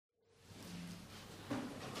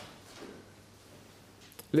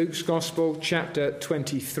Luke's Gospel, chapter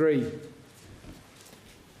 23.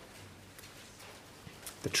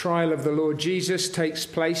 The trial of the Lord Jesus takes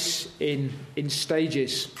place in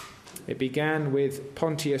stages. It began with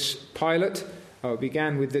Pontius Pilate. It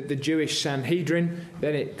began with the Jewish Sanhedrin.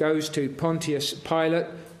 Then it goes to Pontius Pilate.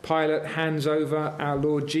 Pilate hands over our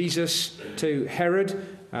Lord Jesus to Herod,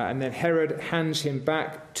 and then Herod hands him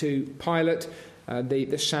back to Pilate.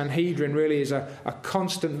 The Sanhedrin really is a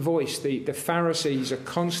constant voice. The Pharisees, a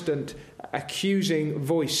constant accusing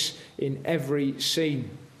voice in every scene.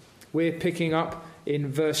 We're picking up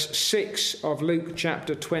in verse 6 of Luke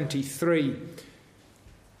chapter 23.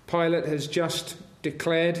 Pilate has just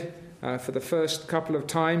declared for the first couple of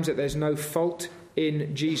times that there's no fault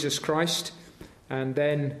in Jesus Christ. And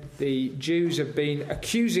then the Jews have been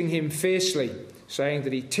accusing him fiercely, saying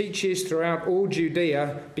that he teaches throughout all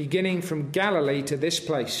Judea, beginning from Galilee to this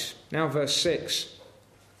place. Now verse 6.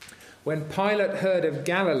 When Pilate heard of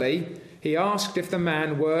Galilee, he asked if the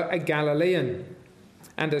man were a Galilean.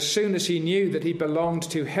 And as soon as he knew that he belonged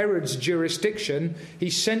to Herod's jurisdiction, he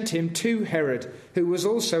sent him to Herod, who was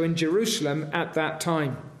also in Jerusalem at that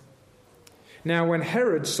time. Now when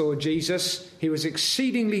Herod saw Jesus, he was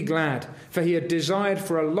exceedingly glad, for he had desired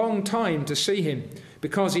for a long time to see him,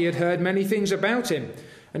 because he had heard many things about him,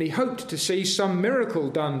 and he hoped to see some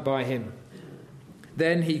miracle done by him.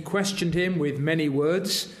 Then he questioned him with many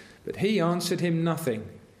words, but he answered him nothing.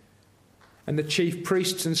 And the chief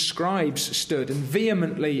priests and scribes stood and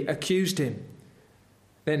vehemently accused him.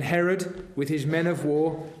 Then Herod, with his men of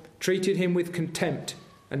war, treated him with contempt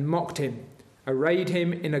and mocked him, arrayed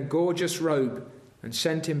him in a gorgeous robe, and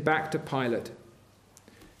sent him back to Pilate.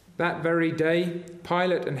 That very day,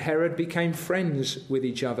 Pilate and Herod became friends with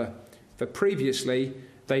each other, for previously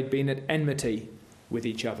they'd been at enmity with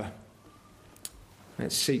each other.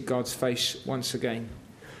 Let's seek God's face once again.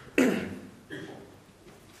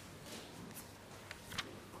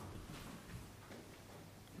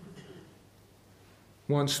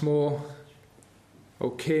 Once more, O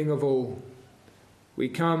King of all, we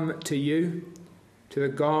come to you, to the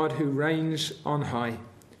God who reigns on high,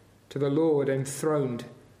 to the Lord enthroned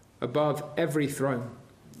above every throne,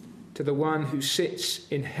 to the one who sits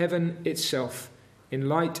in heaven itself, in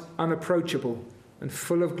light unapproachable and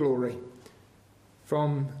full of glory.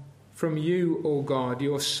 From you, O God,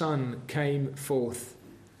 your Son came forth.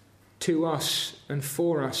 To us and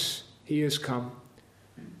for us he has come.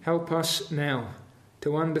 Help us now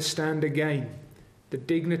to understand again the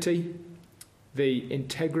dignity, the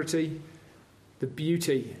integrity, the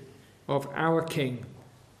beauty of our King,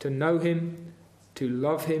 to know him, to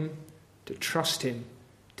love him, to trust him,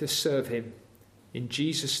 to serve him. In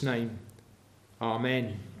Jesus' name,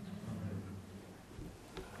 amen.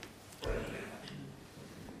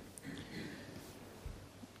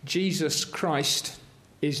 Jesus Christ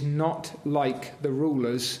is not like the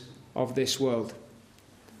rulers of this world.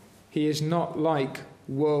 He is not like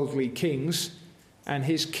worldly kings, and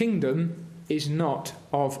his kingdom is not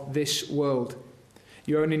of this world.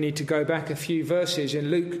 You only need to go back a few verses in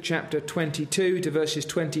Luke chapter 22 to verses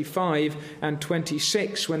 25 and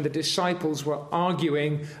 26 when the disciples were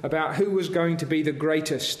arguing about who was going to be the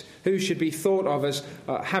greatest, who should be thought of as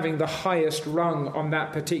having the highest rung on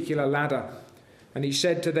that particular ladder. And he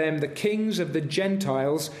said to them, the kings of the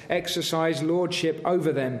Gentiles exercise lordship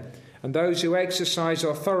over them, and those who exercise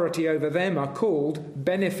authority over them are called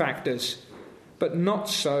benefactors, but not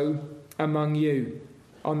so among you.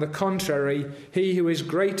 On the contrary, he who is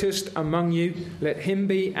greatest among you, let him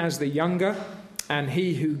be as the younger, and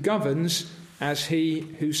he who governs as he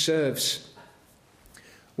who serves.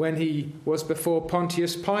 When he was before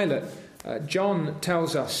Pontius Pilate, John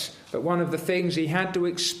tells us that one of the things he had to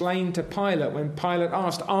explain to Pilate when Pilate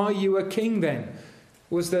asked, "Are you a king then?"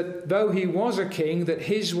 was that though he was a king, that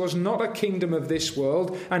his was not a kingdom of this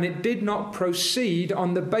world, and it did not proceed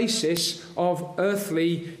on the basis of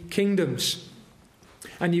earthly kingdoms.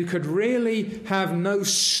 And you could really have no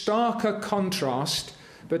starker contrast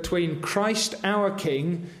between Christ our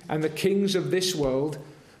King and the kings of this world,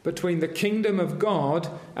 between the kingdom of God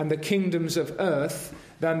and the kingdoms of earth,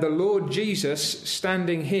 than the Lord Jesus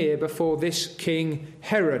standing here before this king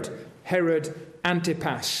Herod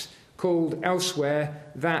Antipas, called elsewhere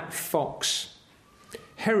that fox.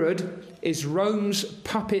 Herod is Rome's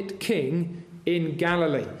puppet king in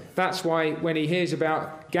Galilee. That's why when he hears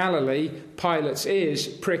about Galilee, Pilate's ears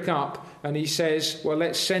prick up and he says, well,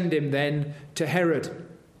 let's send him then to Herod.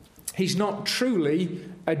 He's not truly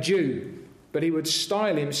a Jew, but he would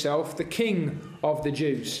style himself the king of the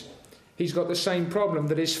Jews. He's got the same problem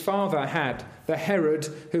that his father had, the Herod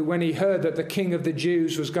who, when he heard that the King of the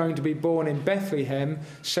Jews was going to be born in Bethlehem,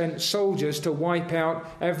 sent soldiers to wipe out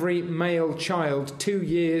every male child 2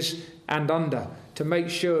 years and under, to make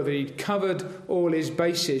sure that he'd covered all his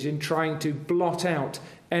bases in trying to blot out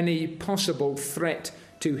any possible threat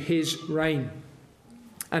to his reign.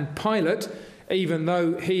 And Pilate, even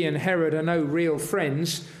though he and Herod are no real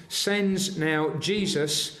friends, sends now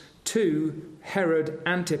Jesus to Herod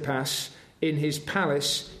Antipas in his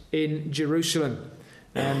palace in Jerusalem.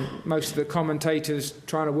 And most of the commentators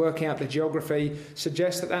trying to work out the geography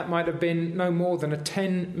suggest that that might have been no more than a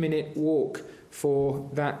 10-minute walk for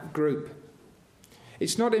that group.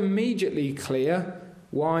 It's not immediately clear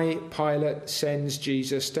why Pilate sends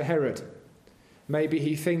Jesus to Herod. Maybe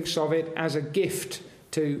he thinks of it as a gift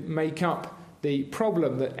to make up the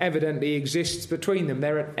problem that evidently exists between them.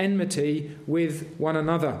 They're at enmity with one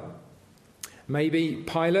another. Maybe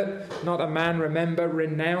Pilate, not a man, remember,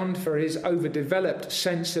 renowned for his overdeveloped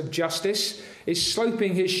sense of justice, is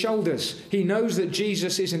sloping his shoulders. He knows that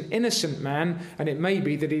Jesus is an innocent man, and it may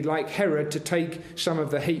be that he'd like Herod to take some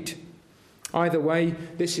of the heat. Either way,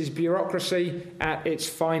 this is bureaucracy at its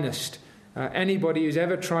finest. Anybody who's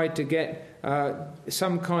ever tried to get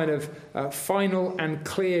some kind of final and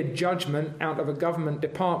clear judgment out of a government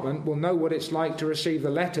department will know what it's like to receive a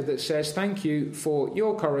letter that says, "Thank you for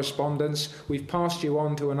your correspondence, we've passed you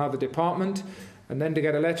on to another department." And then to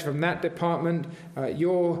get a letter from that department,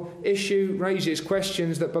 your issue raises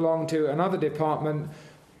questions that belong to another department.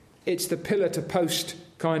 It's the pillar to post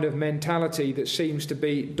kind of mentality that seems to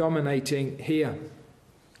be dominating here.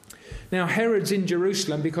 Now, Herod's in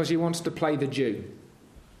Jerusalem because he wants to play the Jew.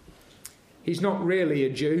 He's not really a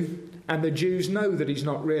Jew, and the Jews know that he's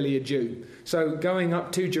not really a Jew. So going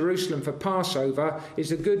up to Jerusalem for Passover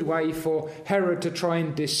is a good way for Herod to try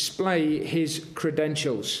and display his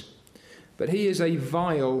credentials. But he is a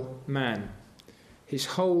vile man. His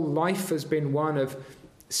whole life has been one of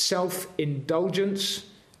self-indulgence,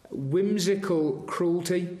 whimsical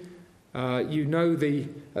cruelty. You know the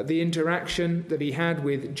interaction that he had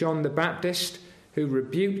with John the Baptist, who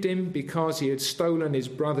rebuked him because he had stolen his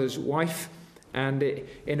brother's wife. And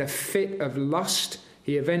in a fit of lust,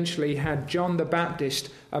 he eventually had John the Baptist,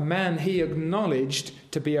 a man he acknowledged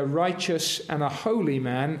to be a righteous and a holy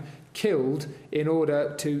man, killed in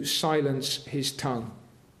order to silence his tongue.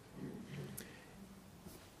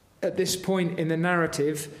 At this point in the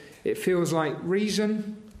narrative, it feels like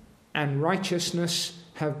reason and righteousness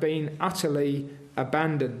have been utterly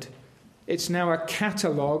abandoned. It's now a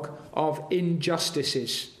catalogue of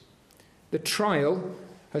injustices. The trial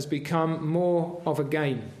has become more of a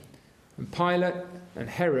game, and Pilate and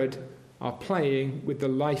Herod are playing with the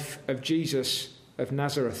life of Jesus of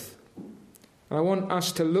Nazareth. And I want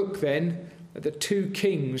us to look then at the two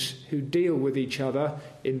kings who deal with each other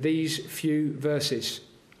in these few verses.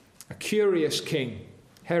 A curious king,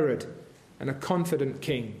 Herod, and a confident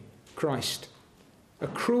king, Christ. A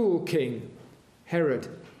cruel king, Herod,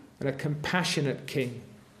 and a compassionate king,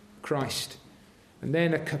 Christ. And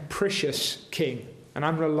then a capricious king, an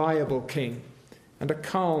unreliable king, and a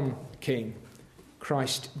calm king,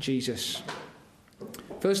 Christ Jesus.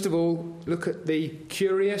 First of all, look at the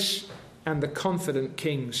curious and the confident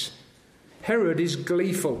kings. Herod is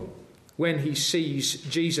gleeful when he sees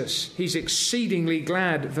Jesus. He's exceedingly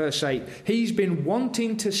glad, verse 8. He's been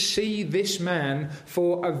wanting to see this man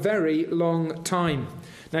for a very long time.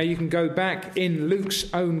 Now you can go back in Luke's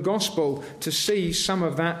own gospel to see some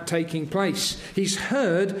of that taking place. He's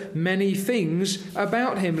heard many things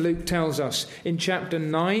about him, Luke tells us. In chapter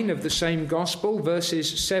 9 of the same gospel,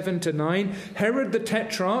 verses 7 to 9, Herod the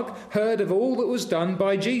Tetrarch heard of all that was done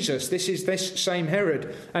by Jesus. This is this same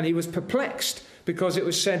Herod. And he was perplexed, because it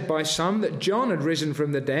was said by some that John had risen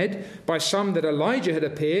from the dead, by some that Elijah had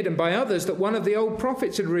appeared, and by others that one of the old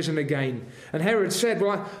prophets had risen again. And Herod said,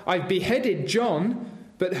 "Well, I've beheaded John,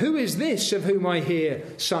 but who is this of whom I hear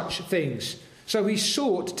such things?" So he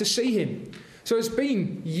sought to see him. So it's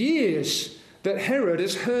been years that Herod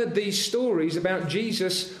has heard these stories about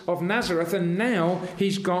Jesus of Nazareth, and now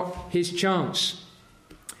he's got his chance.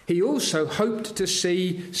 He also hoped to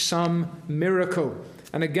see some miracle.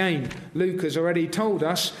 And again, Luke has already told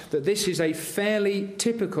us that this is a fairly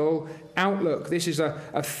typical outlook. This is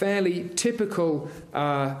a fairly typical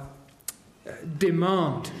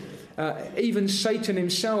demand. Even Satan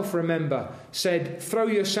himself, remember, said, "Throw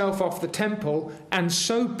yourself off the temple and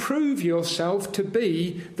so prove yourself to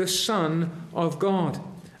be the Son of God."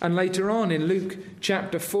 And later on in Luke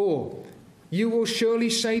chapter 4, "You will surely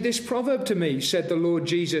say this proverb to me," said the Lord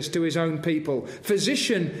Jesus to his own people,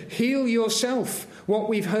 "Physician, heal yourself. What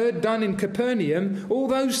we've heard done in Capernaum, all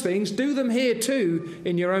those things, do them here too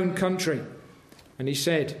in your own country." And he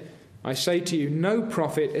said, I say to you, no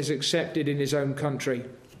prophet is accepted in his own country.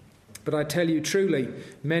 But I tell you truly,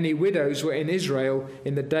 many widows were in Israel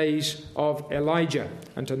in the days of Elijah,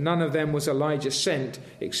 and to none of them was Elijah sent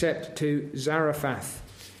except to Zarephath.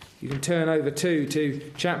 You can turn over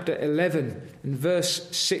to chapter 11 and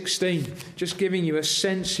verse 16, just giving you a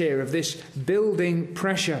sense here of this building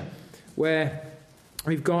pressure where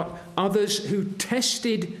we've got others who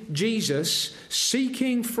tested Jesus,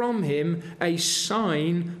 seeking from him a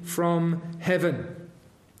sign from heaven.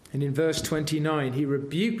 And in verse 29, he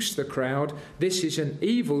rebukes the crowd. This is an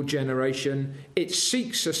evil generation. It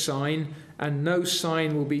seeks a sign, and no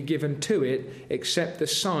sign will be given to it except the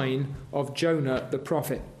sign of Jonah the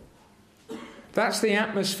prophet. That's the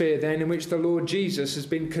atmosphere then in which the Lord Jesus has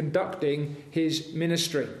been conducting his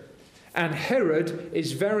ministry. And Herod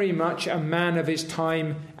is very much a man of his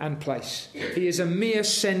time and place. He is a mere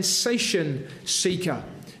sensation seeker.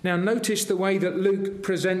 Now notice the way that Luke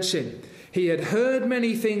presents him. He had heard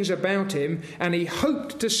many things about him, and he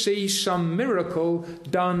hoped to see some miracle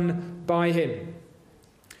done by him.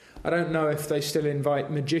 I don't know if they still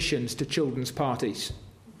invite magicians to children's parties.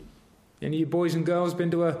 Any of you boys and girls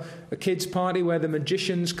been to a kids' party where the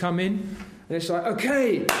magicians come in? And it's like,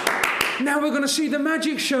 okay, now we're going to see the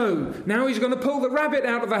magic show. Now he's going to pull the rabbit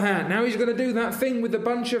out of the hat. Now he's going to do that thing with the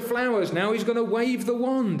bunch of flowers. Now he's going to wave the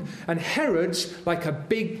wand. And Herod's like a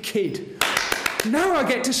big kid. Now I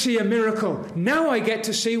get to see a miracle. Now I get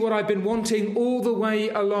to see what I've been wanting all the way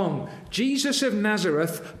along. Jesus of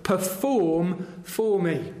Nazareth, perform for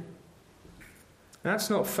me. That's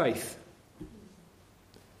not faith.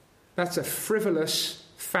 That's a frivolous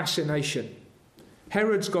fascination.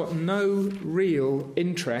 Herod's got no real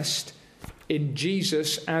interest in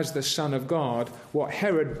Jesus as the Son of God. What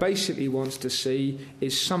Herod basically wants to see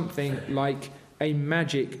is something like a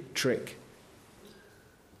magic trick.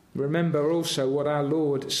 Remember also what our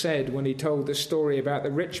Lord said when he told the story about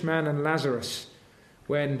the rich man and Lazarus.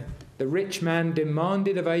 When the rich man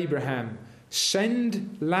demanded of Abraham,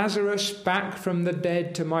 send Lazarus back from the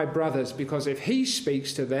dead to my brothers, because if he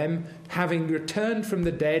speaks to them, having returned from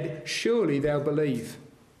the dead, surely they'll believe.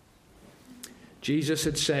 Jesus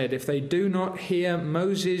had said, if they do not hear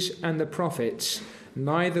Moses and the prophets,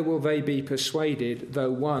 neither will they be persuaded,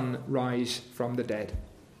 though one rise from the dead.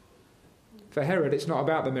 For Herod, it's not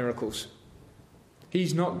about the miracles.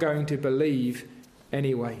 He's not going to believe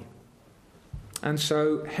anyway. And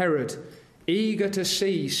so Herod, eager to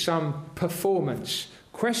see some performance,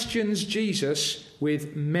 questions Jesus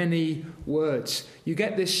with many words. You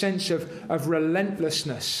get this sense of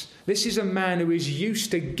relentlessness. This is a man who is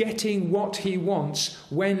used to getting what he wants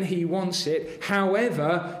when he wants it,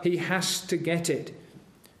 however he has to get it.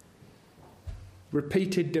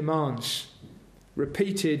 Repeated demands,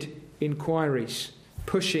 repeated inquiries,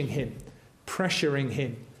 pushing him, pressuring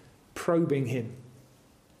him, probing him.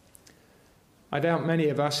 I doubt many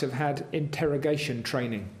of us have had interrogation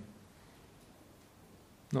training.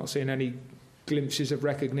 Not seeing any glimpses of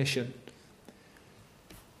recognition.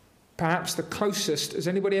 Perhaps the closest, has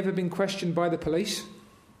anybody ever been questioned by the police?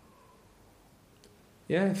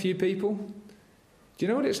 Yeah, a few people. Do you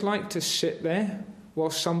know what it's like to sit there while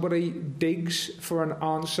somebody digs for an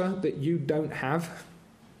answer that you don't have?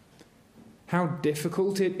 How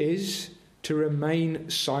difficult it is to remain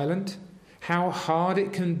silent. How hard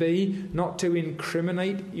it can be not to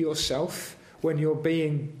incriminate yourself when you're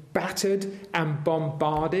being battered and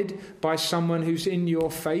bombarded by someone who's in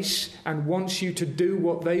your face and wants you to do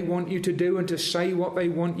what they want you to do and to say what they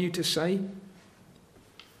want you to say.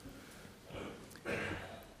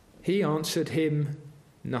 He answered him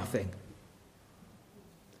nothing.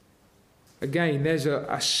 Again, there's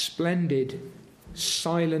a splendid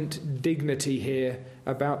silent dignity here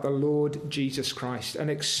about the Lord Jesus Christ, an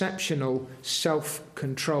exceptional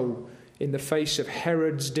self-control in the face of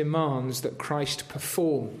Herod's demands that Christ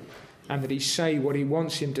perform and that he say what he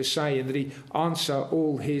wants him to say and that he answer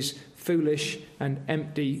all his foolish and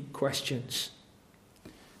empty questions.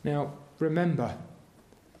 Now, remember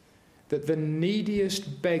that the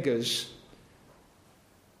neediest beggars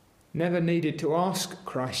never needed to ask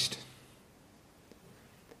Christ.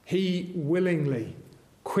 He willingly,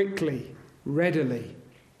 quickly, readily,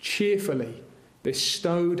 cheerfully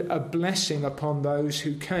bestowed a blessing upon those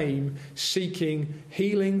who came seeking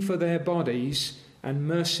healing for their bodies and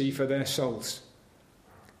mercy for their souls.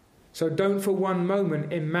 So don't for one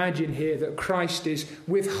moment imagine here that Christ is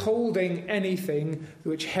withholding anything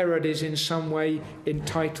which Herod is in some way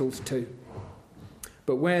entitled to.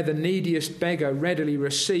 But where the neediest beggar readily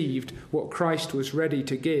received what Christ was ready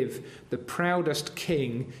to give, the proudest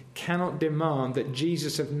king cannot demand that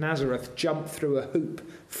Jesus of Nazareth jump through a hoop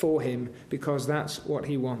for him, because that's what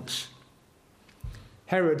he wants.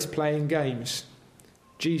 Herod's playing games.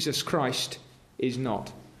 Jesus Christ is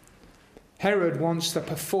not. Herod wants the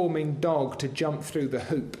performing dog to jump through the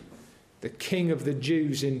hoop. The King of the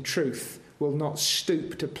Jews, in truth, will not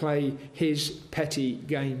stoop to play his petty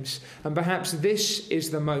games. And perhaps this is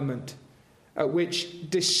the moment at which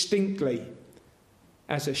distinctly,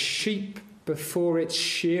 as a sheep before its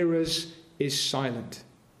shearers is silent.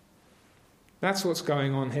 That's what's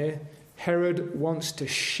going on here. Herod wants to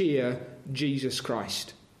shear Jesus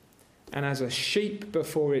Christ. And as a sheep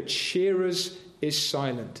before its shearers is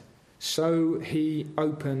silent, so he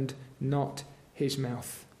opened not his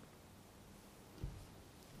mouth.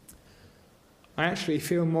 I actually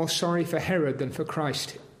feel more sorry for Herod than for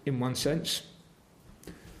Christ, in one sense.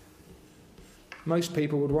 Most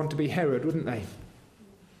people would want to be Herod, wouldn't they?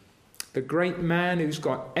 The great man who's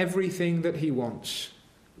got everything that he wants.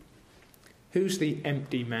 Who's the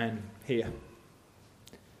empty man here?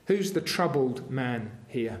 Who's the troubled man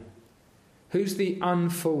here? Who's the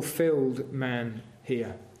unfulfilled man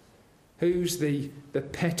here? Who's the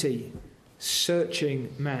petty,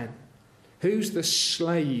 searching man? Who's the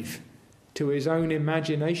slave to his own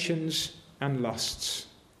imaginations and lusts?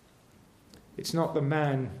 It's not the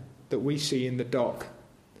man that we see in the dock.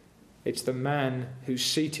 It's the man who's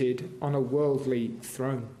seated on a worldly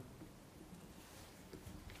throne.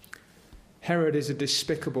 Herod is a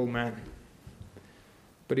despicable man,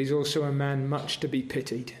 but he's also a man much to be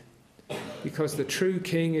pitied, because the true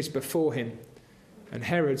king is before him, and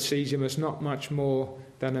Herod sees him as not much more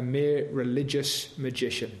than a mere religious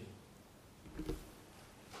magician.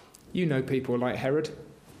 You know people like Herod.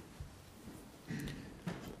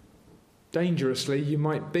 Dangerously, you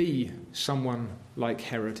might be someone like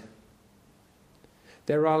Herod.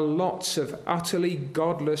 There are lots of utterly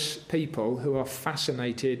godless people who are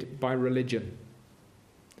fascinated by religion.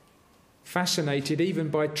 Fascinated even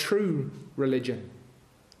by true religion.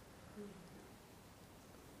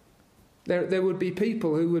 There would be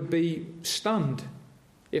people who would be stunned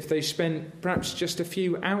if they spent perhaps just a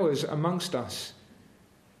few hours amongst us.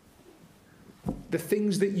 The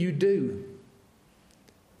things that you do,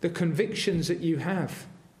 the convictions that you have,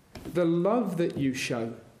 the love that you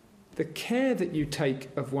show, the care that you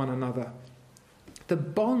take of one another, the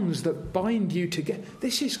bonds that bind you together.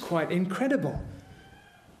 This is quite incredible.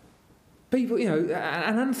 People,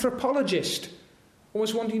 an anthropologist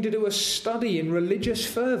always wanting to do a study in religious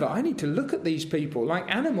fervour. I need to look at these people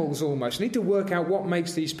like animals almost. I need to work out what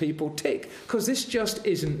makes these people tick, because this just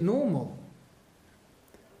isn't normal.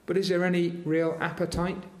 But is there any real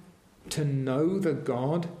appetite to know the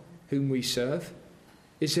God whom we serve?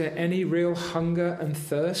 Is there any real hunger and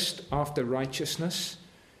thirst after righteousness?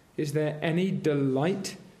 Is there any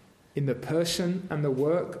delight in the person and the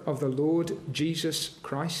work of the Lord Jesus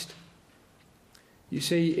Christ? You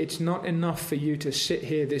see, it's not enough for you to sit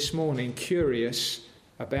here this morning curious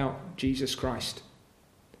about Jesus Christ,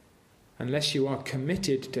 unless you are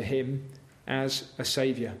committed to him as a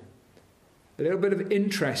saviour. A little bit of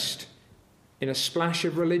interest in a splash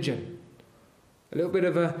of religion, a little bit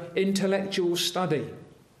of an intellectual study,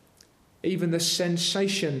 even the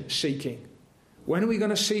sensation seeking. When are we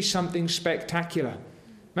going to see something spectacular?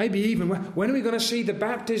 Maybe even when are we going to see the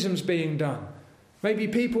baptisms being done? Maybe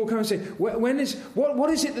people will come and say,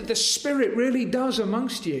 what is it that the Spirit really does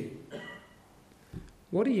amongst you?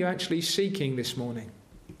 What are you actually seeking this morning?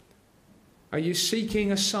 Are you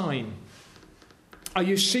seeking a sign? Are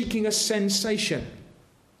you seeking a sensation?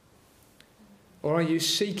 Or are you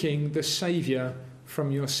seeking the Saviour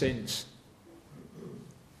from your sins?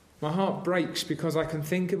 My heart breaks because I can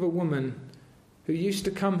think of a woman who used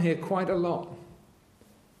to come here quite a lot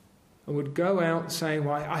and would go out saying,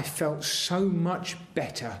 "Why, I felt so much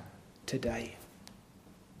better today."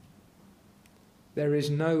 There is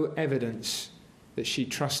no evidence that she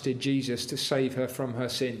trusted Jesus to save her from her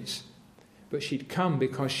sins. But she'd come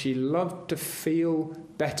because she loved to feel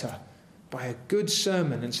better by a good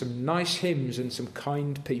sermon and some nice hymns and some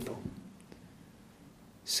kind people.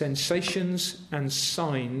 Sensations and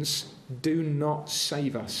signs do not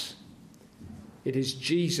save us. It is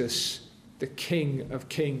Jesus, the King of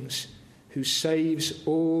Kings, who saves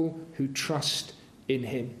all who trust in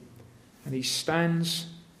him. And he stands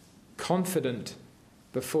confident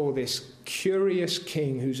before this curious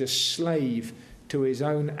king who's a slave to his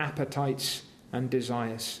own appetites and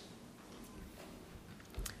desires.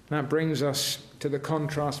 That brings us to the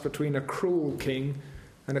contrast between a cruel king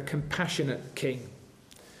and a compassionate king.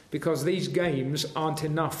 because these games aren't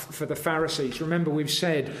enough for the Pharisees. Remember, we've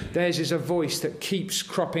said theirs is a voice that keeps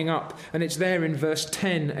cropping up, and it's there in verse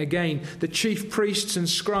 10 again. The chief priests and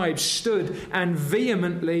scribes stood and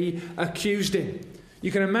vehemently accused him. You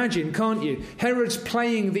can imagine, can't you? Herod's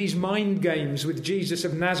playing these mind games with Jesus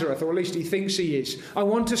of Nazareth, or at least he thinks he is. I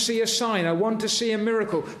want to see a sign. I want to see a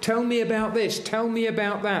miracle. Tell me about this. Tell me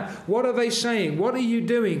about that. What are they saying? What are you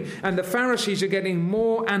doing? And the Pharisees are getting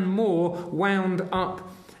more and more wound up.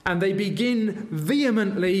 And they begin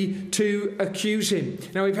vehemently to accuse him.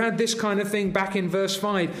 Now, we've had this kind of thing back in verse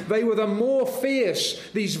 5. They were the more fierce,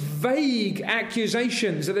 these vague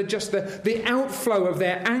accusations that are just the outflow of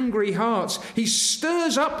their angry hearts. He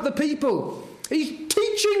stirs up the people. He's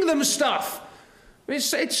teaching them stuff.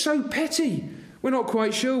 It's so petty. We're not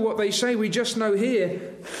quite sure what they say. We just know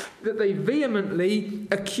here that they vehemently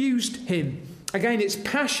accused him. Again, it's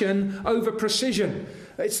passion over precision.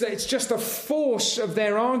 It's just the force of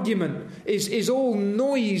their argument is all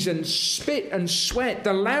noise and spit and sweat.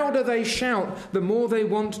 The louder they shout, the more they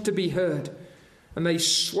want to be heard. And they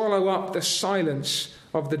swallow up the silence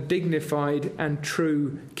of the dignified and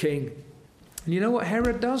true king. And you know what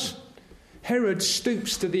Herod does? Herod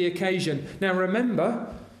stoops to the occasion. Now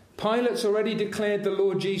remember, Pilate's already declared the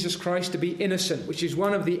Lord Jesus Christ to be innocent, which is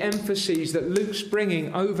one of the emphases that Luke's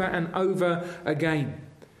bringing over and over again.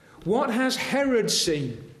 What has Herod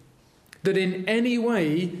seen that in any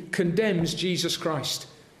way condemns Jesus Christ?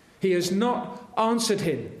 He has not answered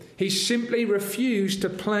him. He simply refused to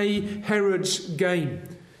play Herod's game.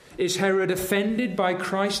 Is Herod offended by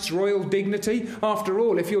Christ's royal dignity? After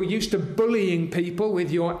all, if you're used to bullying people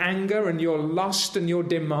with your anger and your lust and your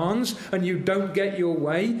demands, and you don't get your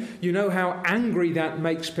way, you know how angry that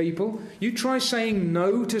makes people. You try saying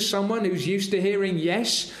no to someone who's used to hearing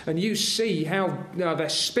yes, and you see how they're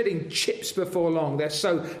spitting chips before long. They're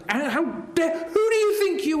so, how dare, who do you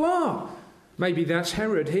think you are? Maybe that's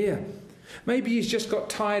Herod here. Maybe he's just got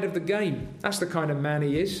tired of the game. That's the kind of man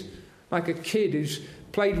he is. Like a kid who's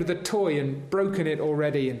played with a toy and broken it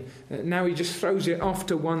already, and now he just throws it off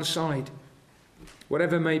to one side.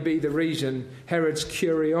 Whatever may be the reason, Herod's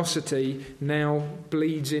curiosity now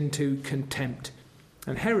bleeds into contempt.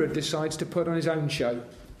 And Herod decides to put on his own show.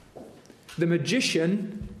 The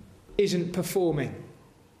magician isn't performing.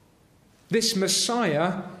 This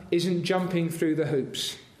Messiah isn't jumping through the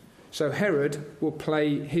hoops. So Herod will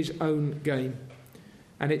play his own game.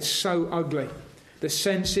 And it's so ugly. The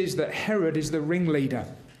sense is that Herod is the ringleader.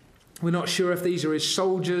 We're not sure if these are his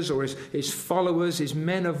soldiers or his followers, his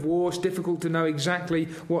men of war. It's difficult to know exactly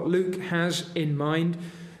what Luke has in mind.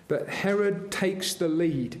 But Herod takes the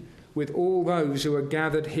lead with all those who are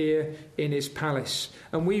gathered here in his palace.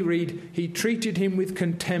 And we read, he treated him with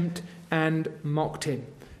contempt and mocked him.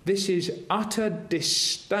 This is utter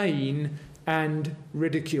disdain and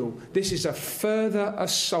ridicule. This is a further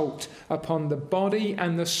assault upon the body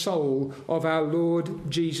and the soul of our Lord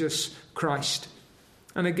Jesus Christ.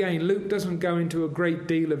 And again, Luke doesn't go into a great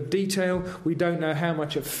deal of detail. We don't know how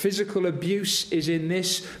much of physical abuse is in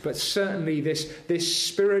this, but certainly this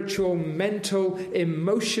spiritual, mental,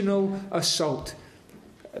 emotional assault.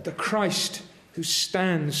 The Christ who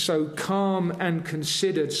stands so calm and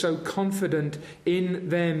considered, so confident in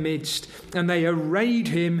their midst. And they arrayed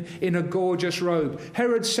him in a gorgeous robe.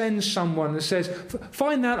 Herod sends someone and says,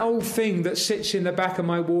 find that old thing that sits in the back of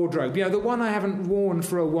my wardrobe. You know, the one I haven't worn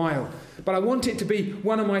for a while. But I want it to be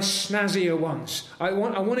one of my snazzier ones. I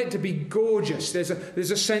want it to be gorgeous. There's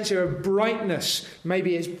a sense of brightness.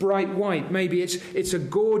 Maybe it's bright white. Maybe it's a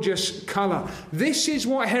gorgeous colour. This is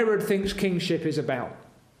what Herod thinks kingship is about.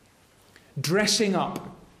 Dressing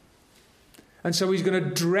up. And so he's going to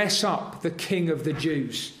dress up the King of the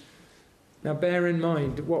Jews. Now bear in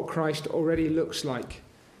mind what Christ already looks like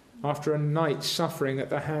after a night suffering at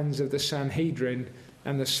the hands of the Sanhedrin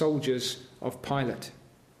and the soldiers of Pilate.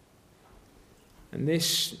 And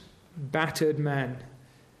this battered man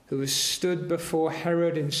who has stood before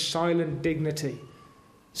Herod in silent dignity,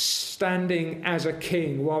 standing as a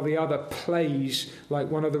king while the other plays like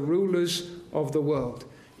one of the rulers of the world.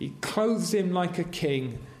 He clothes him like a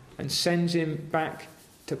king and sends him back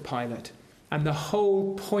to Pilate. And the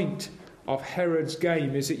whole point of Herod's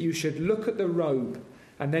game is that you should look at the robe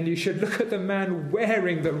and then you should look at the man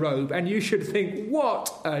wearing the robe and you should think,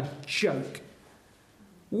 what a joke.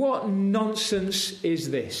 What nonsense is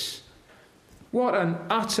this? What an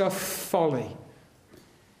utter folly.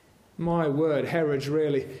 My word, Herod's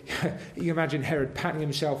really... You imagine Herod patting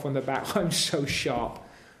himself on the back. I'm so sharp.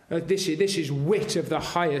 This is wit of the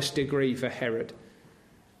highest degree for Herod.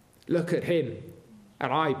 Look at him,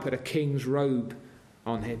 and I put a king's robe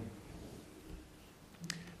on him.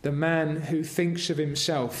 the man who thinks of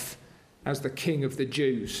himself as the King of the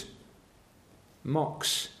Jews,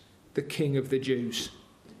 mocks the King of the Jews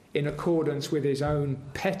in accordance with his own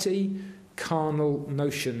petty, carnal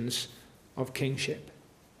notions of kingship.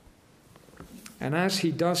 And as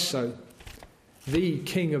he does so, the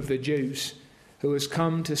King of the Jews, who has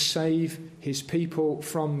come to save his people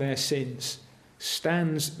from their sins,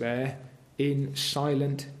 stands there in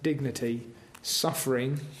silent dignity,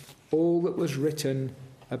 suffering all that was written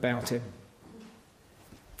about him.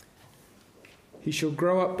 He shall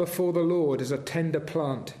grow up before the Lord as a tender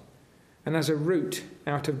plant, and as a root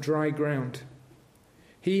out of dry ground.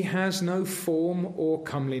 He has no form or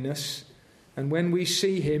comeliness, and when we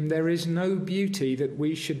see him, there is no beauty that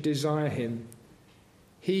we should desire him.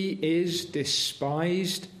 He is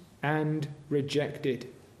despised and rejected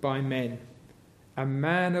by men, a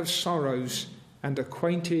man of sorrows and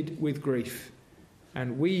acquainted with grief,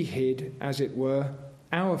 and we hid, as it were,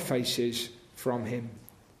 our faces from him.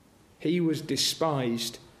 He was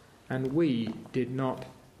despised, and we did not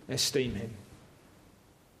esteem him.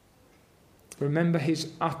 Remember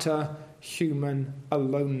his utter human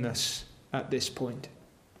aloneness at this point.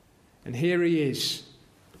 And here he is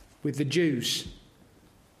with the Jews,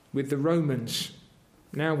 with the Romans,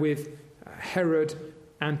 now with Herod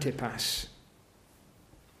Antipas.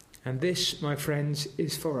 And this, my friends,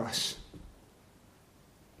 is for us.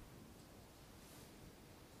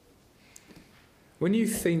 When you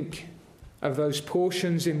think of those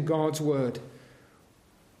portions in God's word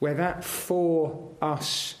where that "for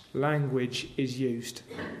us" language is used,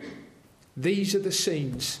 these are the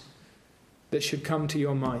scenes that should come to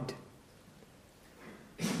your mind.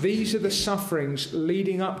 These are the sufferings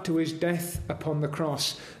leading up to his death upon the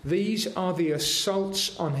cross. These are the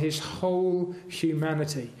assaults on his whole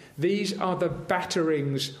humanity. These are the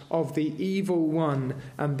batterings of the evil one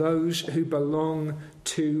and those who belong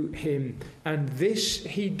to him. And this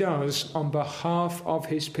he does on behalf of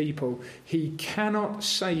his people. He cannot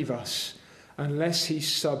save us unless he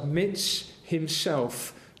submits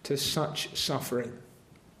himself to such suffering.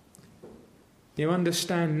 You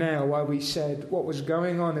understand now why we said what was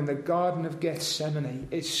going on in the Garden of Gethsemane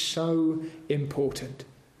is so important.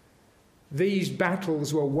 These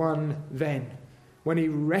battles were won then, when he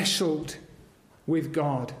wrestled with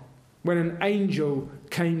God, when an angel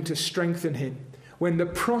came to strengthen him, when the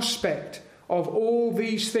prospect of all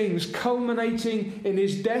these things culminating in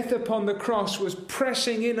his death upon the cross was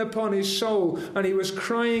pressing in upon his soul, and he was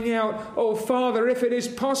crying out, "Oh Father, if it is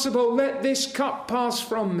possible, let this cup pass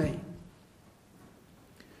from me."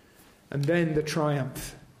 And then the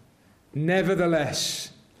triumph.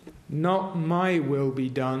 "Nevertheless, not my will be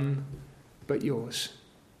done, but yours."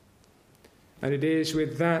 And it is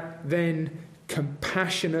with that then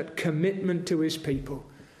compassionate commitment to his people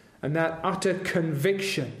and that utter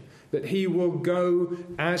conviction that he will go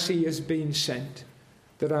as he has been sent,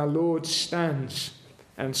 that our Lord stands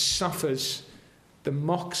and suffers the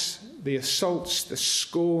mocks, the assaults, the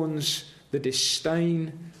scorns, the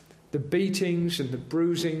disdain, the beatings and the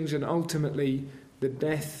bruisings, and ultimately the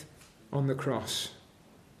death on the cross.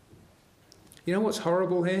 You know what's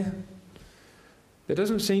horrible here? There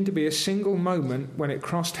doesn't seem to be a single moment when it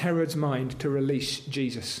crossed Herod's mind to release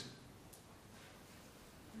Jesus.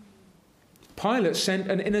 Pilate sent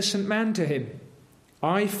an innocent man to him.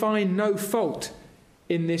 "I find no fault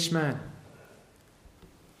in this man."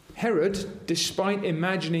 Herod, despite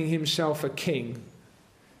imagining himself a king,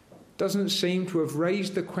 doesn't seem to have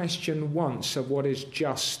raised the question once of what is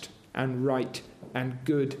just and right and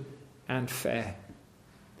good and fair.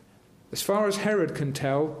 As far as Herod can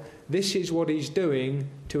tell, this is what he's doing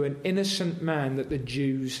to an innocent man that the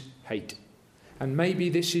Jews hate. And maybe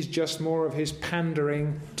this is just more of his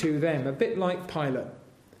pandering to them, a bit like Pilate.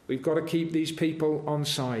 We've got to keep these people on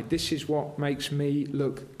side. This is what makes me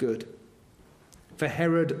look good. For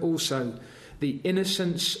Herod also, the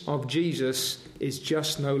innocence of Jesus is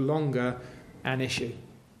just no longer an issue.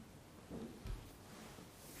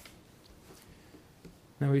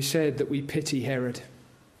 Now, we said that we pity Herod.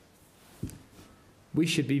 We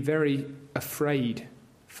should be very afraid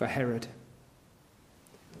for Herod,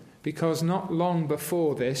 because not long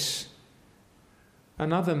before this,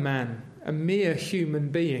 another man, a mere human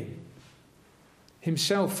being,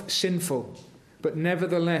 himself sinful, but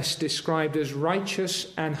nevertheless described as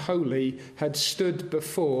righteous and holy, had stood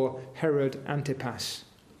before Herod Antipas.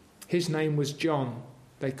 His name was John.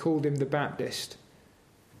 They called him the Baptist.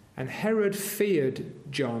 And Herod feared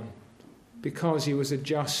John because he was a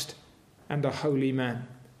just and a holy man.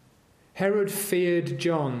 Herod feared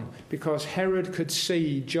John because Herod could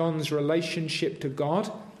see John's relationship to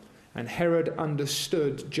God And Herod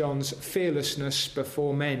understood John's fearlessness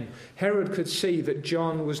before men. Herod could see that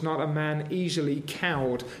John was not a man easily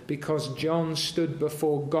cowed, because John stood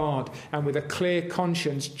before God, and with a clear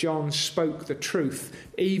conscience John spoke the truth,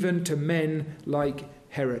 even to men like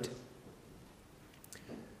Herod.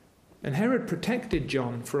 And Herod protected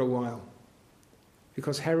John for a while,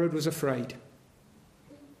 because Herod was afraid.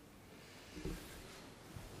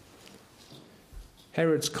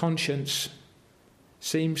 Herod's conscience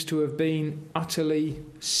seems to have been utterly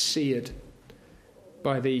seared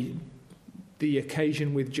by the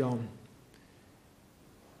occasion with John.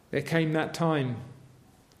 There came that time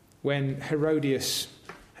when Herodias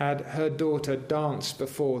had her daughter dance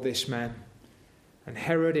before this man, and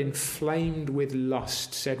Herod, inflamed with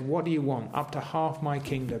lust, said, "What do you want? Up to half my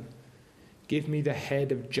kingdom. Give me the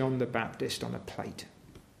head of John the Baptist on a plate."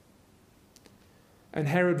 And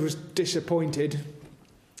Herod was disappointed,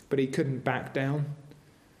 but he couldn't back down.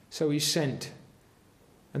 So he sent,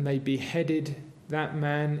 and they beheaded that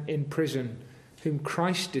man in prison, whom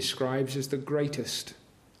Christ describes as the greatest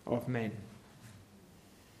of men.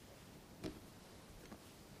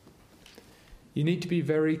 You need to be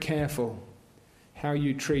very careful how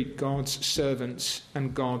you treat God's servants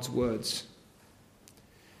and God's words.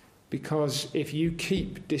 Because if you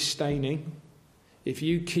keep disdaining, if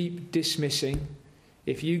you keep dismissing,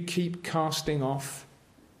 if you keep casting off,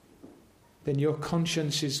 then your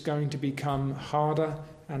conscience is going to become harder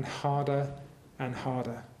and harder and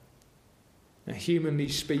harder. Now, humanly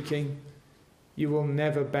speaking, you will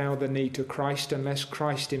never bow the knee to Christ unless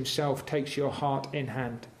Christ himself takes your heart in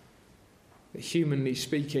hand. But humanly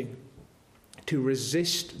speaking, to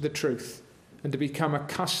resist the truth and to become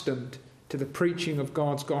accustomed to the preaching of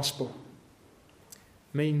God's gospel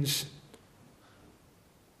means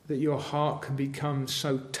that your heart can become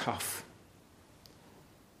so tough,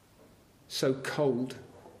 so cold,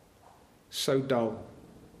 so dull.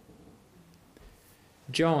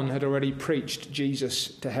 John had already preached Jesus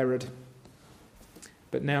to Herod,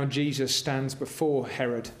 but now Jesus stands before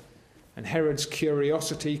Herod, and Herod's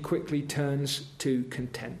curiosity quickly turns to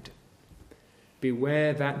contempt.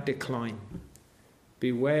 Beware that decline.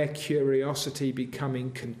 Beware curiosity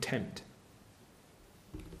becoming contempt.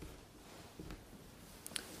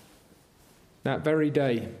 That very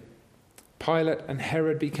day, Pilate and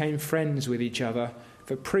Herod became friends with each other,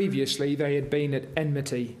 for previously they had been at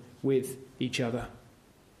enmity with each other.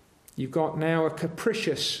 You've got now a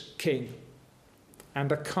capricious king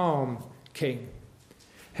and a calm king.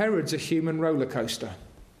 Herod's a human roller coaster.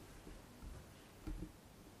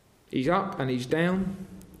 He's up and he's down,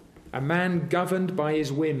 a man governed by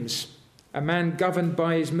his whims, a man governed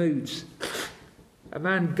by his moods, a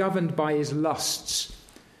man governed by his lusts,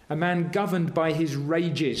 a man governed by his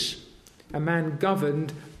rages, a man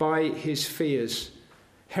governed by his fears.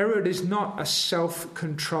 Herod is not a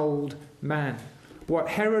self-controlled man. What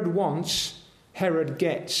Herod wants, Herod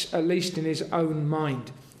gets, at least in his own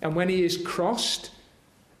mind. And when he is crossed,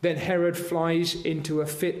 then Herod flies into a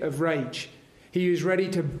fit of rage. He is ready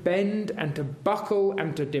to bend and to buckle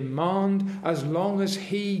and to demand as long as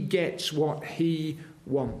he gets what he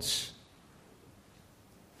wants.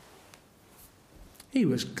 He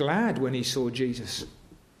was glad when he saw Jesus.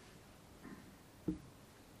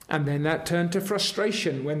 And then that turned to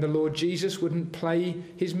frustration when the Lord Jesus wouldn't play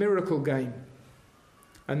his miracle game.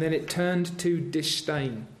 And then it turned to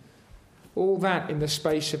disdain. All that in the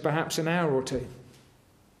space of perhaps an hour or two.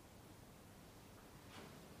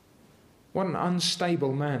 What an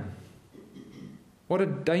unstable man. What a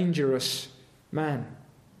dangerous man.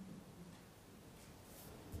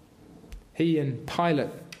 He and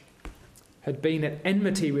Pilate had been at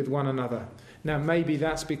enmity with one another. Now maybe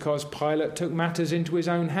that's because Pilate took matters into his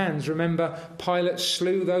own hands. Remember, Pilate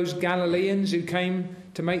slew those Galileans who came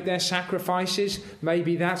to make their sacrifices.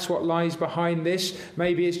 Maybe that's what lies behind this.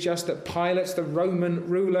 Maybe it's just that Pilate's the Roman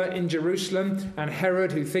ruler in Jerusalem, and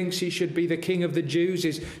Herod, who thinks he should be the king of the Jews,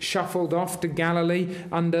 is shuffled off to Galilee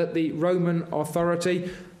under the Roman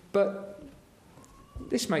authority. But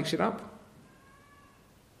this makes it up.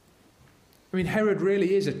 I mean, Herod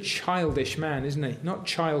really is a childish man, isn't he? Not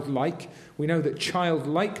childlike. We know that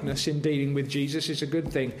childlikeness in dealing with Jesus is a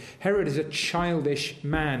good thing. Herod is a childish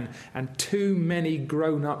man, and too many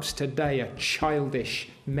grown-ups today are childish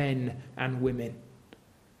men and women.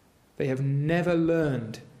 They have never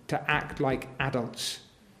learned to act like adults,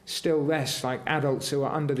 still less like adults who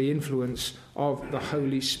are under the influence of the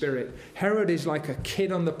Holy Spirit. Herod is like a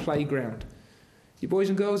kid on the playground. You boys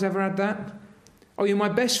and girls ever had that? Oh, you're my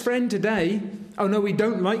best friend today. Oh, no, we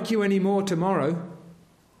don't like you anymore tomorrow.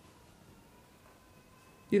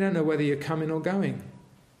 You don't know whether you're coming or going.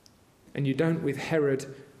 And you don't with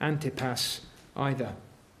Herod Antipas either.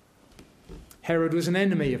 Herod was an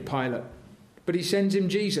enemy of Pilate, but he sends him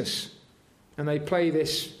Jesus, and they play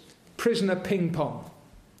this prisoner ping pong.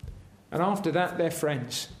 And after that, they're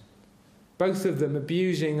friends, both of them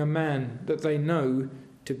abusing a man that they know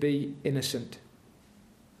to be innocent.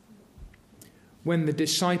 When the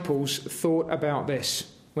disciples thought about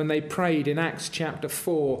this, when they prayed in Acts chapter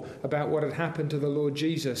 4 about what had happened to the Lord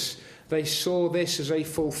Jesus, they saw this as a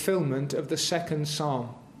fulfillment of the second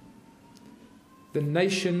psalm. The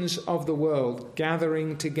nations of the world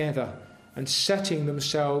gathering together and setting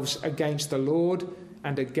themselves against the Lord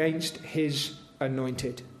and against his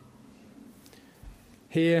anointed.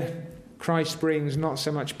 Here, Christ brings not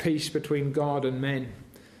so much peace between God and men,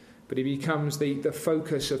 but he becomes the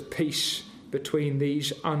focus of peace between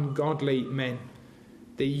these ungodly men.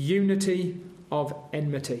 The unity of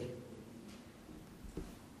enmity.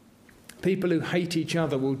 People who hate each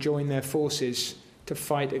other will join their forces to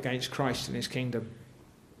fight against Christ and his kingdom.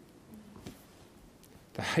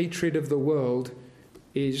 The hatred of the world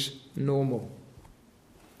is normal.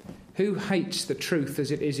 Who hates the truth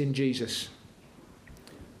as it is in Jesus?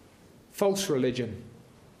 False religion.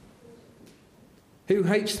 Who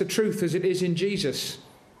hates the truth as it is in Jesus?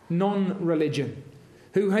 Non-religion.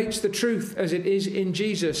 Who hates the truth as it is in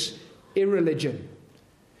Jesus? Irreligion.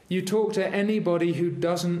 You talk to anybody who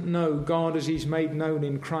doesn't know God as he's made known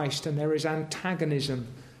in Christ, and there is antagonism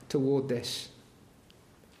toward this.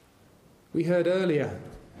 We heard earlier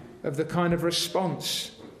of the kind of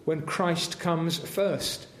response when Christ comes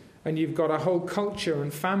first, and you've got a whole culture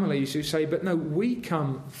and families who say, but no, we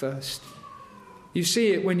come first. You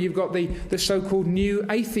see it when you've got the so-called new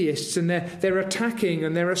atheists, and they're attacking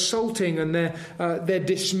and they're assaulting and they're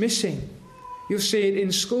dismissing. You'll see it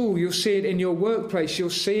in school, you'll see it in your workplace, you'll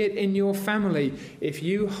see it in your family. If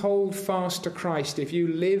you hold fast to Christ, if you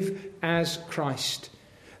live as Christ,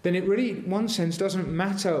 then it really, in one sense, doesn't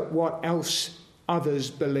matter what else others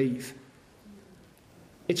believe.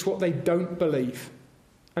 It's what they don't believe,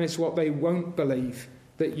 and it's what they won't believe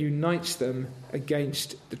that unites them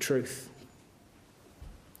against the truth.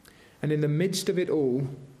 And in the midst of it all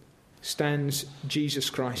stands Jesus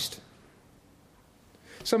Christ.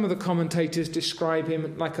 Some of the commentators describe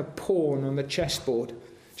him like a pawn on the chessboard,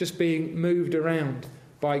 just being moved around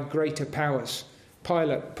by greater powers.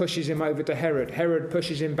 Pilate pushes him over to Herod. Herod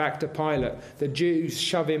pushes him back to Pilate. The Jews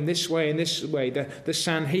shove him this way and this way. The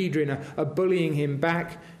Sanhedrin are bullying him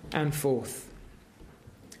back and forth.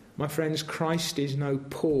 My friends, Christ is no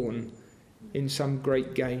pawn in some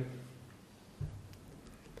great game.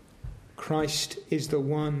 Christ is the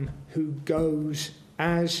one who goes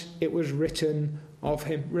as it was written of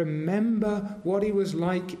him. Remember what he was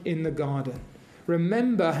like in the garden.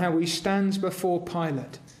 Remember how he stands before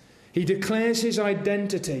Pilate. He declares his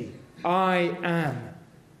identity, I am,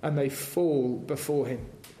 and they fall before him.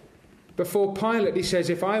 Before Pilate, he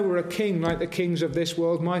says, if I were a king like the kings of this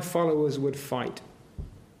world, my followers would fight.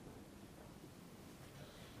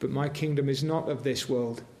 But my kingdom is not of this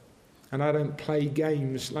world, and I don't play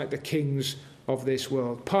games like the kings of this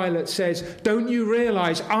world. Pilate says, don't you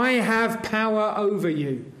realize I have power over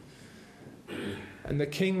you? And the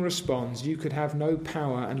king responds, you could have no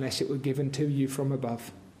power unless it were given to you from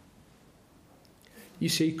above. You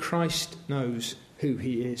see, Christ knows who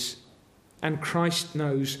he is, and Christ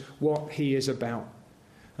knows what he is about.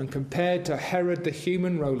 And compared to Herod, the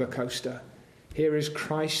human roller coaster, here is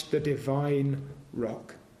Christ, the divine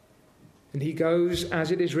rock. And he goes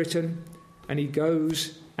as it is written, and he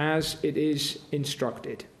goes as it is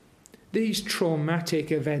instructed. These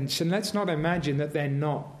traumatic events, and let's not imagine that they're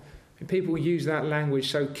not. People use that language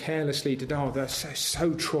so carelessly today, oh, they're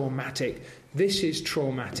so traumatic. This is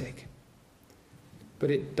traumatic. But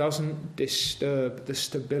it doesn't disturb the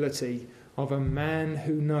stability of a man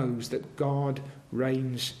who knows that God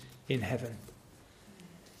reigns in heaven.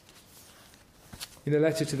 In the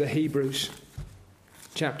letter to the Hebrews,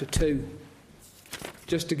 chapter 2,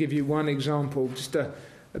 just to give you one example, just a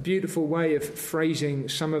beautiful way of phrasing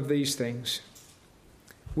some of these things.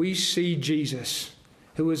 We see Jesus,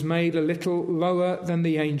 who was made a little lower than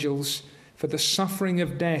the angels for the suffering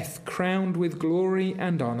of death, crowned with glory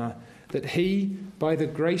and honour, that he, by the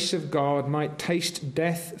grace of God, might taste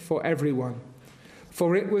death for everyone.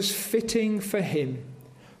 For it was fitting for him,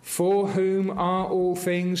 for whom are all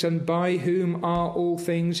things and by whom are all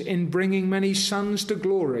things, in bringing many sons to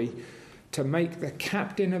glory, to make the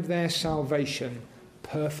captain of their salvation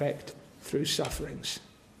perfect through sufferings.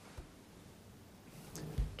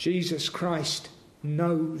 Jesus Christ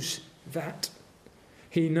knows that.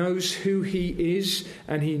 He knows who he is,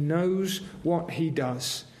 and he knows what he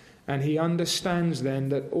does. And he understands then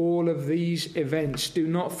that all of these events do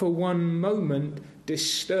not for one moment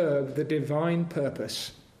disturb the divine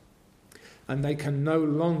purpose. And they can no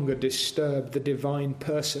longer disturb the divine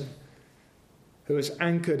person who has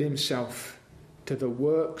anchored himself to the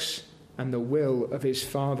works and the will of his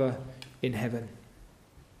Father in heaven.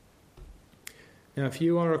 Now, if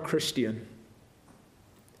you are a Christian,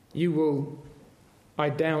 you will, I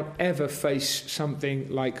doubt, ever face something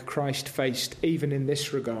like Christ faced, even in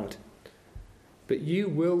this regard. But you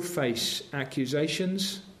will face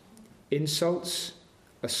accusations, insults,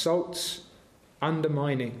 assaults,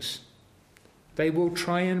 underminings. They will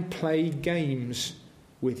try and play games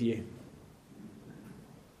with you.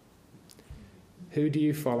 Who do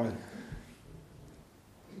you follow?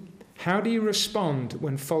 How do you respond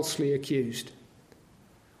when falsely accused?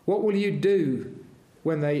 What will you do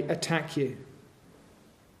when they attack you?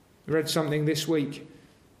 I read something this week.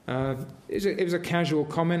 It was a casual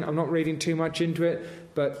comment. I'm not reading too much into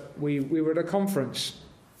it, but we were at a conference,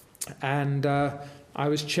 and I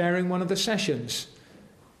was chairing one of the sessions,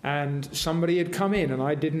 and somebody had come in, and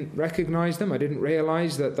I didn't recognise them. I didn't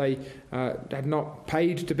realise that they had not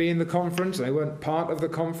paid to be in the conference. They weren't part of the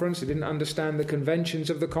conference. They didn't understand the conventions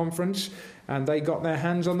of the conference, and they got their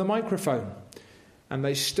hands on the microphone. And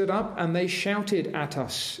they stood up and they shouted at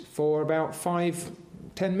us for about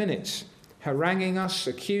 5-10 minutes, haranguing us,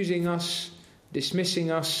 accusing us, dismissing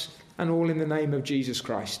us, and all in the name of Jesus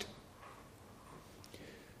Christ.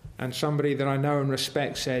 And somebody that I know and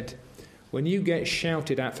respect said, when you get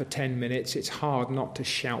shouted at for 10 minutes, it's hard not to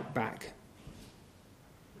shout back.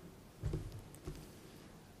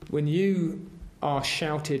 When you are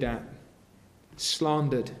shouted at,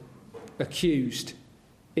 slandered, accused,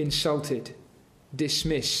 insulted,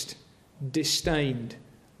 dismissed, disdained,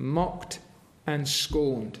 mocked and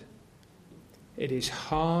scorned, it is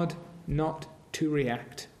hard not to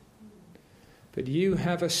react. But you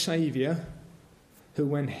have a Saviour who,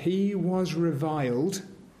 when he was reviled,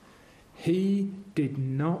 he did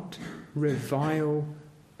not revile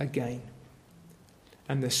again.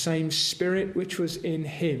 And the same Spirit which was in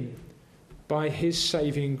him by his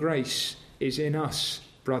saving grace is in us,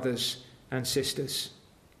 brothers and sisters.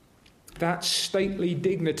 That stately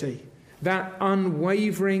dignity, that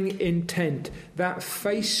unwavering intent, that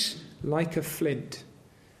face like a flint,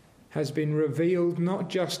 has been revealed not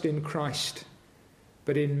just in Christ,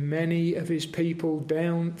 but in many of his people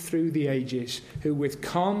down through the ages, who with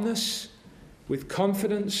calmness, with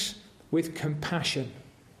confidence, with compassion,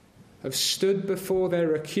 have stood before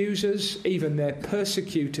their accusers, even their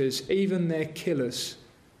persecutors, even their killers,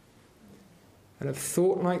 and have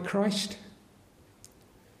thought like Christ,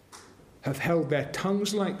 have held their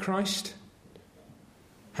tongues like Christ,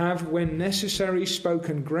 have, when necessary,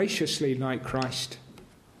 spoken graciously like Christ,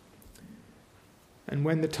 and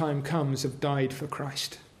when the time comes, have died for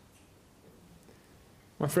Christ.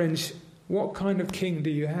 My friends, what kind of king do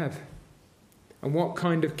you have? And what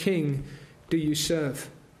kind of king do you serve?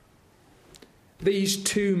 These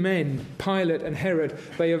two men, Pilate and Herod,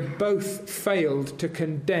 they have both failed to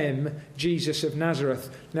condemn Jesus of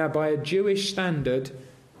Nazareth. Now, by a Jewish standard,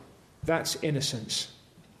 that's innocence.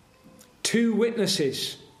 Two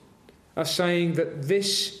witnesses are saying that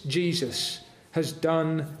this Jesus has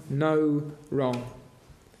done no wrong.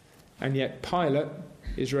 And yet Pilate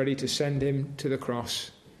is ready to send him to the cross.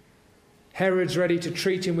 Herod's ready to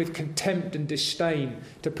treat him with contempt and disdain,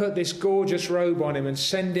 to put this gorgeous robe on him and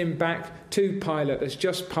send him back to Pilate as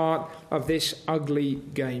just part of this ugly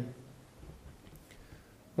game.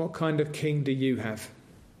 What kind of king do you have?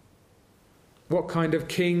 What kind of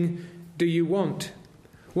king do you want?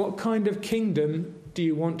 What kind of kingdom do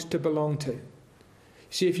you want to belong to?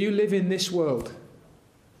 See, if you live in this world,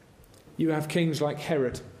 you have kings like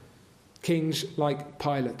Herod, kings like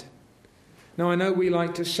Pilate. Now, I know we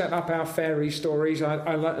like to set up our fairy stories.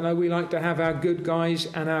 I know we like to have our good guys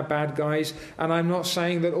and our bad guys. And I'm not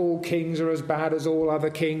saying that all kings are as bad as all other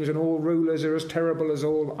kings and all rulers are as terrible as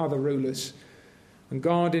all other rulers. And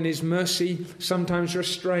God, in his mercy, sometimes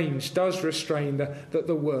does restrain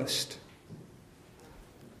the worst.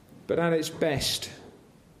 But at its best,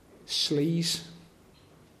 sleaze,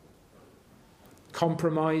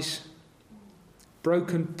 compromise,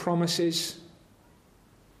 broken promises,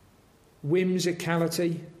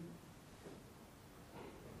 whimsicality.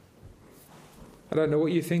 I don't know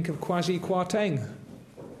what you think of Kwasi Kwarteng.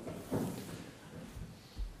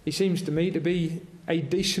 He seems to me to be a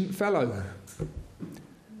decent fellow.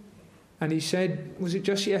 And he said, was it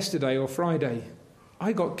just yesterday or Friday?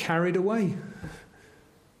 I got carried away.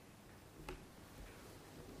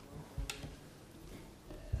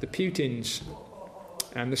 The Putins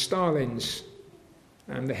and the Stalins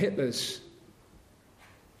and the Hitlers?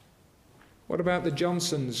 What about the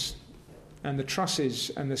Johnsons and the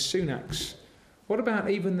Trusses and the Sunaks? What about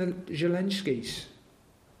even the Zelenskys?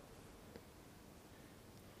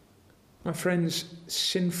 My friends,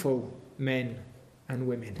 sinful men and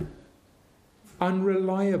women,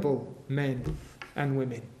 unreliable men and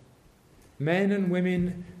women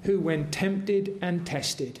who, when tempted and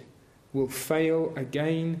tested, will fail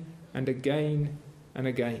again and again and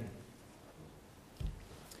again.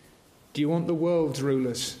 Do you want the world's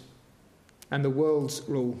rulers and the world's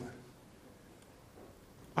rule?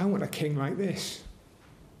 I want a king like this.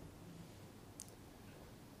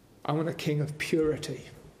 I want a king of purity,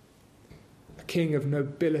 a king of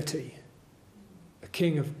nobility, a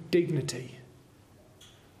king of dignity,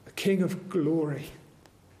 a king of glory,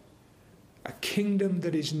 a kingdom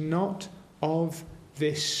that is not of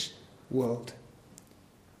this world.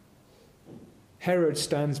 Herod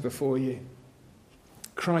stands before you.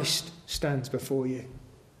 Christ stands before you.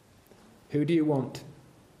 Who do you want?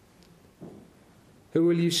 Who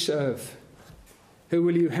will you serve? Who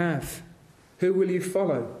will you have? Who will you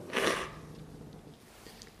follow?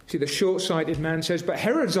 See, the short-sighted man says, but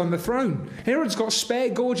Herod's on the throne. Herod's got spare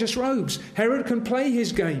gorgeous robes. Herod can play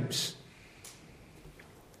his games.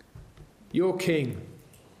 Your king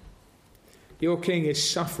is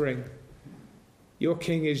suffering. Your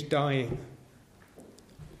king is dying.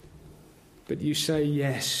 But you say,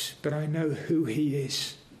 yes, but I know who he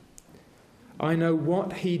is. I know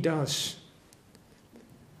what he does.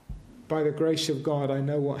 By the grace of God, I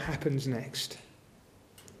know what happens next.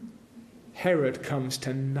 Herod comes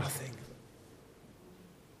to nothing.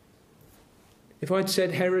 If I'd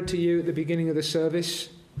said Herod to you at the beginning of the service,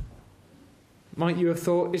 might you have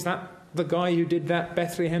thought, is that the guy who did that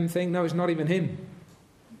Bethlehem thing? No, it's not even him.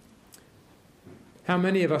 How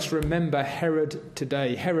many of us remember Herod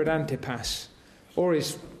today, Herod Antipas, or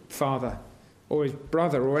his father, or his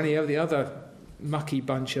brother, or any of the other mucky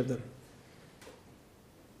bunch of them?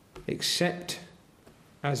 Except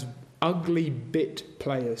as ugly bit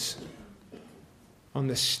players on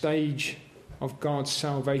the stage of God's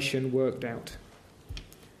salvation worked out.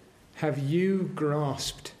 Have you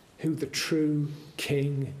grasped who the true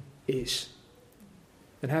King is?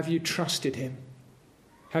 And have you trusted him?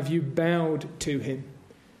 Have you bowed to him?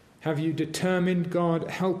 Have you determined God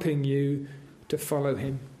helping you to follow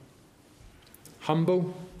him?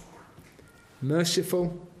 Humble,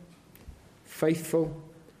 merciful, faithful,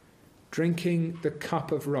 drinking the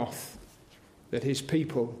cup of wrath, that his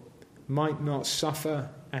people might not suffer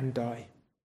and die.